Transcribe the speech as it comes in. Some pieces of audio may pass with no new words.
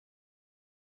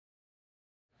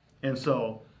And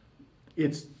so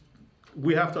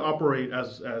we have to operate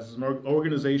as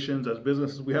organizations, as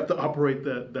businesses, we have to operate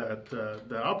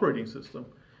that operating system.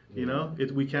 You know,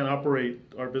 we can't operate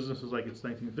our businesses like it's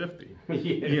 1950.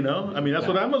 Yes. You know, I mean, that's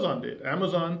what Amazon did.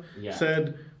 Amazon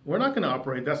said, we're not going to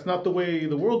operate. That's not the way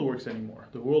the world works anymore.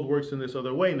 The world works in this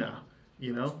other way now.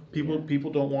 You know,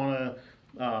 people don't want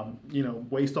to,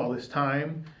 waste all this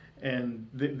time, and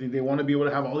they want to be able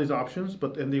to have all these options,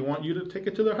 and they want you to take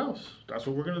it to their house. That's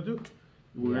what we're going to do.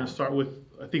 We're going to start with,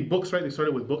 I think, books, right? They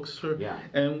started with books,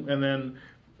 and then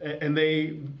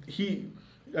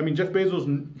Jeff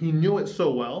Bezos, he knew it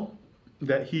so well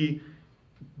that he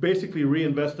basically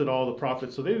reinvested all the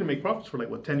profits. So they didn't make profits for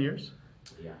 10 years?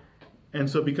 Yeah. And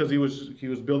so because he was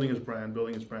building his brand,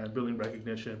 building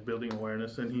recognition, building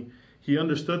awareness, and he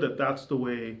understood that that's the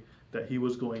way that he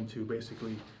was going to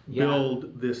basically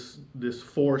build this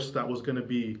force that was going to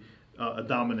be a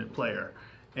dominant player.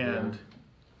 And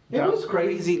it was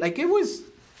crazy. Like, it was,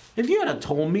 if you had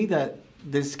told me that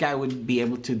this guy would be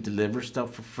able to deliver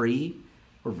stuff for free,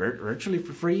 or virtually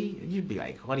for free, you'd be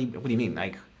like, what do you mean?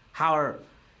 Like, how's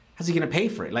he gonna pay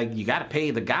for it? Like, you gotta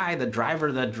pay the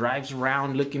driver that drives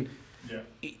around looking. Yeah.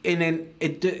 And then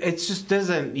it just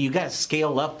doesn't. You gotta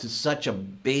scale up to such a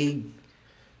big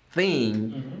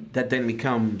thing that then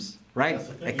becomes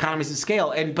economies of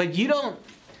scale. But you don't.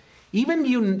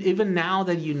 Even now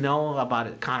that you know about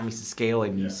economies of scale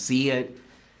and you see it,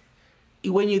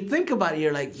 when you think about it,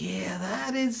 you're like,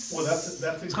 that is. Well, that's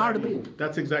exactly, it's hard to be.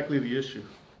 That's exactly the issue,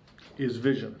 is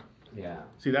vision. Yeah.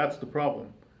 See, that's the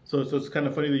problem. So it's kind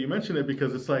of funny that you mention it,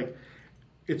 because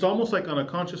it's almost like on a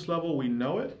conscious level we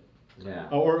know it. Yeah.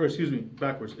 Or excuse me,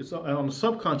 backwards. It's on a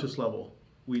subconscious level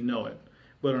we know it,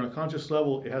 but on a conscious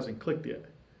level it hasn't clicked yet,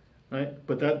 right?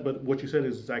 But what you said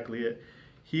is exactly it.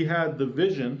 He had the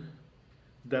vision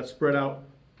that spread out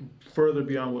further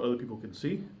beyond what other people can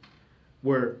see,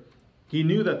 where he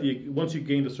knew that once you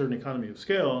gained a certain economy of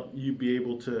scale, you'd be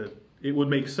able to. It would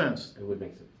make sense. It would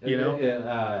make sense.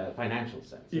 Financial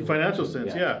sense. Financial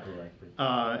sense, yeah.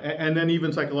 And then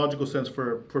even psychological sense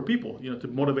for people, to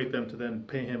motivate them to then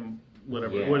pay him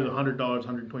whatever, what is $100,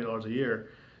 $120 a year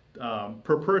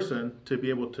per person to be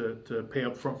able to pay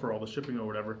up front for all the shipping or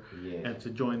whatever, and to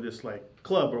join this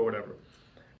club or whatever.